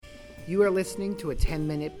You are listening to a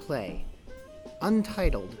 10-minute play,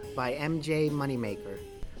 Untitled by MJ Moneymaker,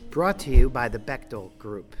 brought to you by the Bechtel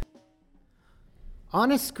Group.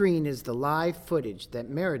 On a screen is the live footage that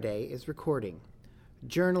Meriday is recording.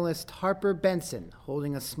 Journalist Harper Benson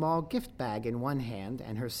holding a small gift bag in one hand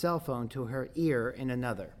and her cell phone to her ear in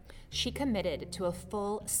another. She committed to a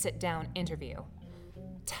full sit-down interview.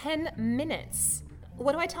 10 minutes.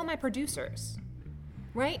 What do I tell my producers?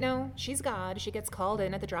 Right, no, she's God. She gets called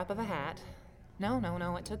in at the drop of a hat. No,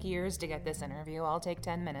 it took years to get this interview. I'll take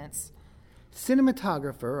 10 minutes.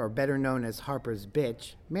 Cinematographer, or better known as Harper's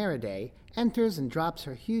bitch, Meriday, enters and drops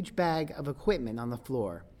her huge bag of equipment on the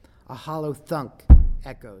floor. A hollow thunk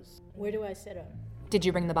echoes. Where do I sit up? Did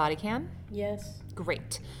you bring the body cam? Yes.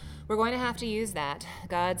 Great. We're going to have to use that.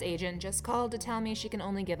 God's agent just called to tell me she can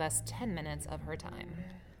only give us 10 minutes of her time.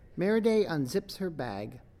 Meriday unzips her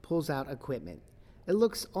bag, pulls out equipment. It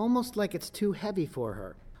looks almost like it's too heavy for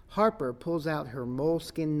her. Harper pulls out her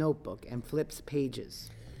moleskin notebook and flips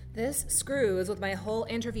pages. This screws with my whole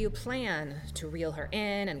interview plan, to reel her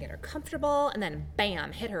in and get her comfortable, and then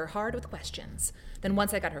bam, hit her hard with questions. Then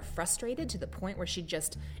once I got her frustrated to the point where she'd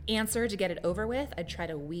just answer to get it over with, I'd try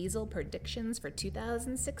to weasel predictions for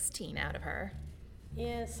 2016 out of her.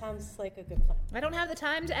 Yeah, sounds like a good plan. I don't have the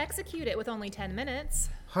time to execute it with only 10 minutes.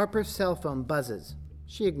 Harper's cell phone buzzes.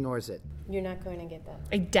 She ignores it. You're not going to get that.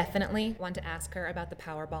 I definitely want to ask her about the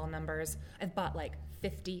Powerball numbers. I've bought like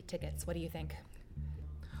 50 tickets. What do you think?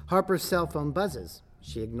 Harper's cell phone buzzes.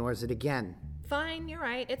 She ignores it again. Fine, you're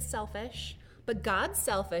right. It's selfish. But God's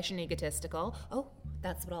selfish and egotistical. Oh,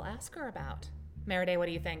 that's what I'll ask her about. Meriday, what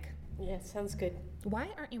do you think? Yeah, sounds good. Why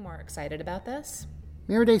aren't you more excited about this?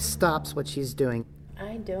 Meriday stops what she's doing.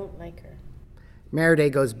 I don't like her. Meriday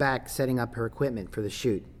goes back, setting up her equipment for the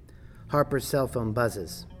shoot. Harper's cell phone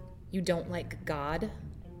buzzes. You don't like God?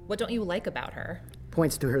 What don't you like about her?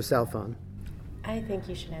 Points to her cell phone. I think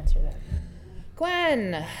you should answer that.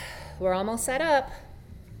 Gwen, we're almost set up.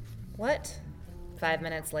 What? 5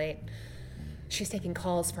 minutes late. She's taking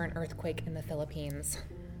calls for an earthquake in the Philippines.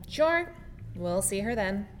 Sure, we'll see her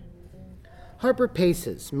then. Harper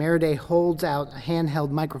paces. Meriday holds out a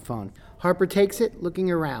handheld microphone. Harper takes it,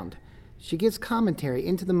 looking around. She gives commentary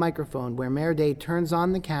into the microphone where Meriday turns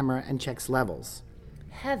on the camera and checks levels.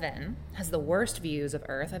 Heaven has the worst views of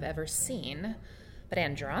Earth I've ever seen, but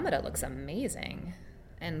Andromeda looks amazing.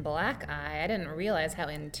 And Black Eye, I didn't realize how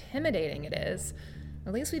intimidating it is.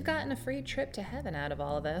 At least we've gotten a free trip to heaven out of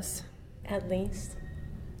all of this. At least.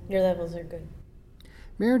 Your levels are good.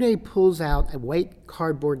 Meriday pulls out a white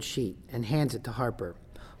cardboard sheet and hands it to Harper.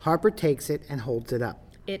 Harper takes it and holds it up.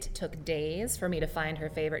 It took days for me to find her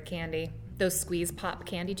favorite candy. Those squeeze pop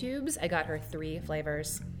candy tubes, I got her 3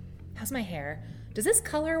 flavors. How's my hair? Does this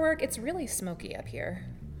color work? It's really smoky up here.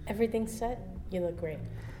 Everything's set. You look great.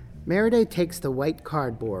 Meriday takes the white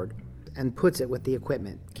cardboard and puts it with the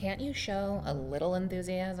equipment. Can't you show a little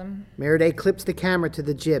enthusiasm? Meriday clips the camera to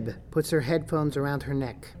the jib, puts her headphones around her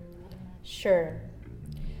neck. Sure.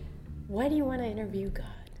 Why do you want to interview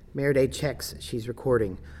God? Meriday checks she's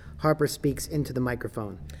recording. Harper speaks into the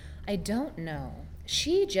microphone. I don't know.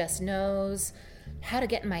 She just knows how to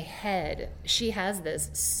get in my head. She has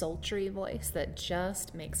this sultry voice that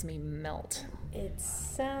just makes me melt. It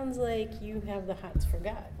sounds like you have the hots for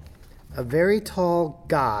God. A very tall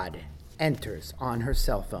God enters on her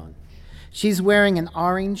cell phone. She's wearing an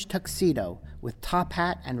orange tuxedo with top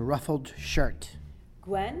hat and ruffled shirt.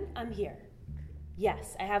 Gwen, I'm here.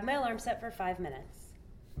 Yes, I have my alarm set for 5 minutes.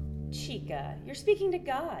 Chica, you're speaking to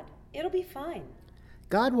God. It'll be fine.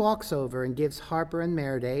 God walks over and gives Harper and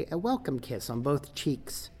Meriday a welcome kiss on both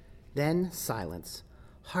cheeks. Then silence.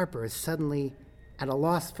 Harper is suddenly at a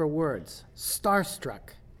loss for words,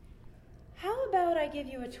 starstruck. How about I give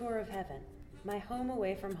you a tour of heaven, my home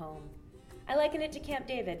away from home? I liken it to Camp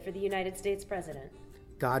David for the United States president.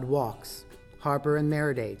 God walks. Harper and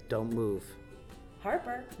Meriday don't move.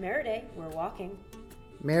 Harper, Meriday, we're walking.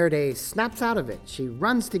 Meriday snaps out of it. She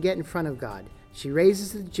runs to get in front of God. She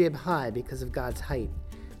raises the jib high because of God's height.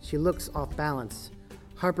 She looks off balance.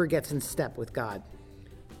 Harper gets in step with God.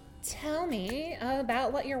 Tell me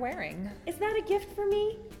about what you're wearing. Is that a gift for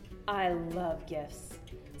me? I love gifts.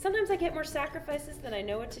 Sometimes I get more sacrifices than I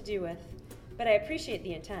know what to do with. But I appreciate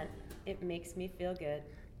the intent. It makes me feel good.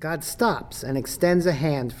 God stops and extends a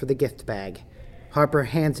hand for the gift bag. Harper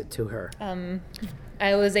hands it to her.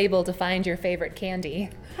 I was able to find your favorite candy.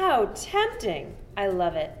 How tempting. I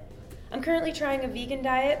love it. I'm currently trying a vegan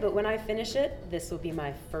diet, but when I finish it, this will be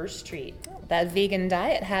my first treat. That vegan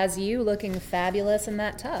diet has you looking fabulous in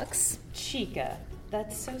that tux. Chica,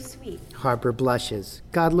 that's so sweet. Harper blushes.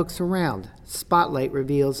 God looks around. Spotlight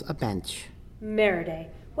reveals a bench. Meriday,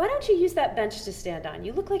 Why don't you use that bench to stand on?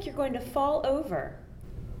 You look like you're going to fall over.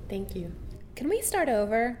 Thank you. Can we start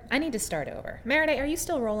over? I need to start over. Meriday, are you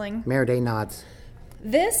still rolling? Meriday nods.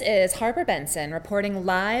 This is Harper Benson reporting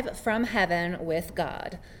live from heaven with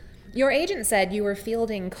God. Your agent said you were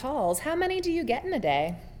fielding calls. How many do you get in a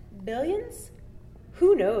day? Billions?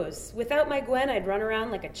 Who knows? Without my Gwen, I'd run around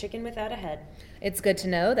like a chicken without a head. It's good to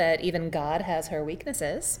know that even God has her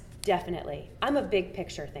weaknesses. Definitely. I'm a big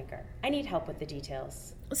picture thinker. I need help with the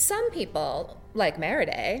details. Some people, like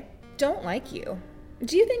Meriday, don't like you.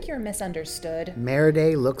 Do you think you're misunderstood?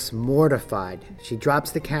 Meriday looks mortified. She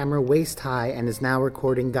drops the camera waist high and is now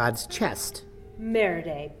recording God's chest.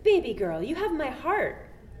 Meriday, baby girl, you have my heart.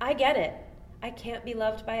 I get it. I can't be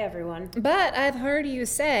loved by everyone. But I've heard you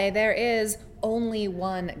say there is only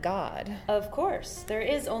one God. Of course, there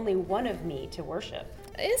is only one of me to worship.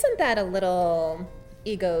 Isn't that a little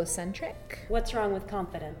egocentric? What's wrong with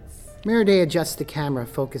confidence? Meriday adjusts the camera,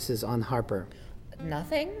 focuses on Harper.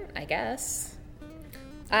 Nothing, I guess.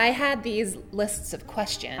 I had these lists of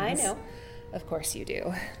questions. I know. Of course you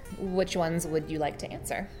do. Which ones would you like to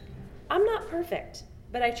answer? I'm not perfect,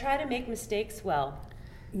 but I try to make mistakes well.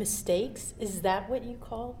 Mistakes? Is that what you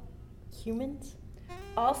call humans?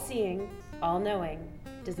 All-seeing, all-knowing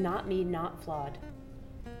does not mean not flawed.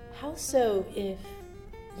 How so if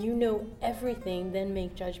you know everything, then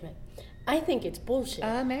make judgment? I think it's bullshit.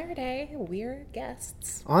 Meriday, we're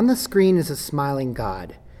guests. On the screen is a smiling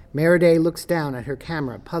God. Meriday looks down at her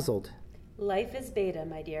camera, puzzled. Life is beta,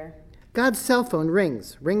 my dear. God's cell phone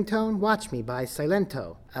rings. Ringtone, Watch Me by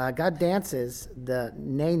Silento. God dances the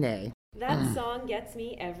nay-nay. That song gets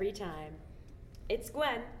me every time. It's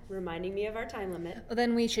Gwen, reminding me of our time limit.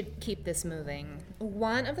 Then we should keep this moving.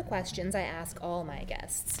 One of the questions I ask all my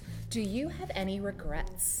guests, do you have any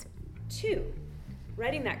regrets? 2.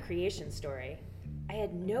 Writing that creation story, I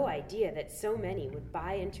had no idea that so many would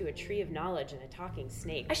buy into a tree of knowledge and a talking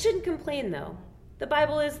snake. I shouldn't complain, though. The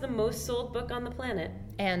Bible is the most sold book on the planet.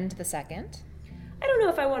 And the second? I don't know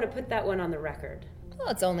if I want to put that one on the record. Well,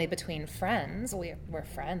 it's only between friends. We're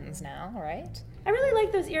friends now, right? I really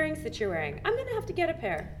like those earrings that you're wearing. I'm going to have to get a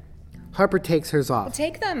pair. Harper takes hers off.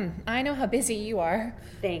 Take them. I know how busy you are.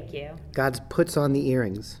 Thank you. God puts on the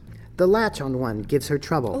earrings. The latch on one gives her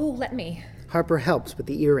trouble. Oh, let me. Harper helps with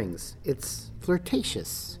the earrings. It's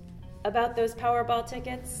flirtatious. About those Powerball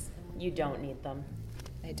tickets, you don't need them.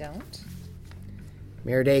 I don't?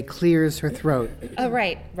 Meriday clears her throat. Oh,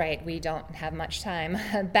 right. We don't have much time.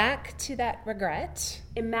 Back to that regret.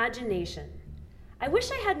 Imagination. I wish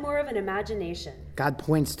I had more of an imagination. God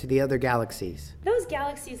points to the other galaxies. Those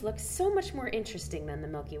galaxies look so much more interesting than the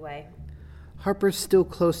Milky Way. Harper's still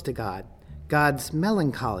close to God. God's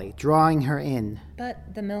melancholy, drawing her in.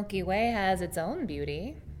 But the Milky Way has its own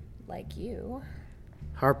beauty, like you.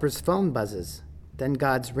 Harper's phone buzzes. Then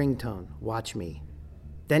God's ringtone, Watch Me.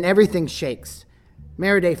 Then everything shakes.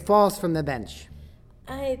 Meriday falls from the bench.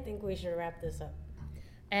 I think we should wrap this up.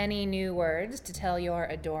 Any new words to tell your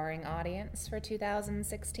adoring audience for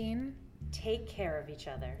 2016? Take care of each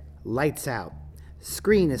other. Lights out.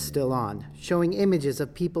 Screen is still on, showing images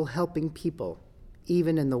of people helping people,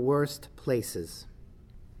 even in the worst places.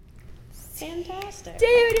 Fantastic.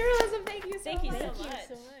 David, you're awesome. Thank you so much. Thank you so much.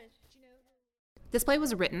 This play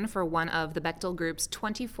was written for one of the Bechtel Group's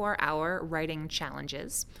 24-hour writing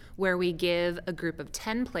challenges, where we give a group of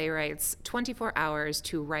 10 playwrights 24 hours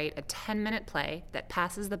to write a 10-minute play that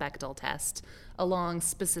passes the Bechtel test along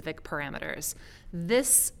specific parameters.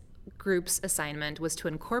 This group's assignment was to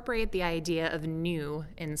incorporate the idea of new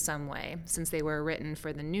in some way, since they were written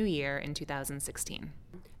for the new year in 2016.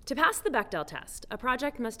 To pass the Bechdel test, a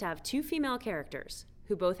project must have 2 female characters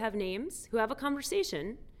who both have names, who have a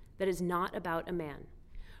conversation that is not about a man.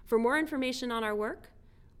 For more information on our work,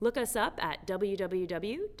 look us up at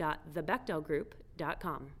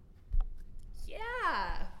www.thebechdelgroup.com.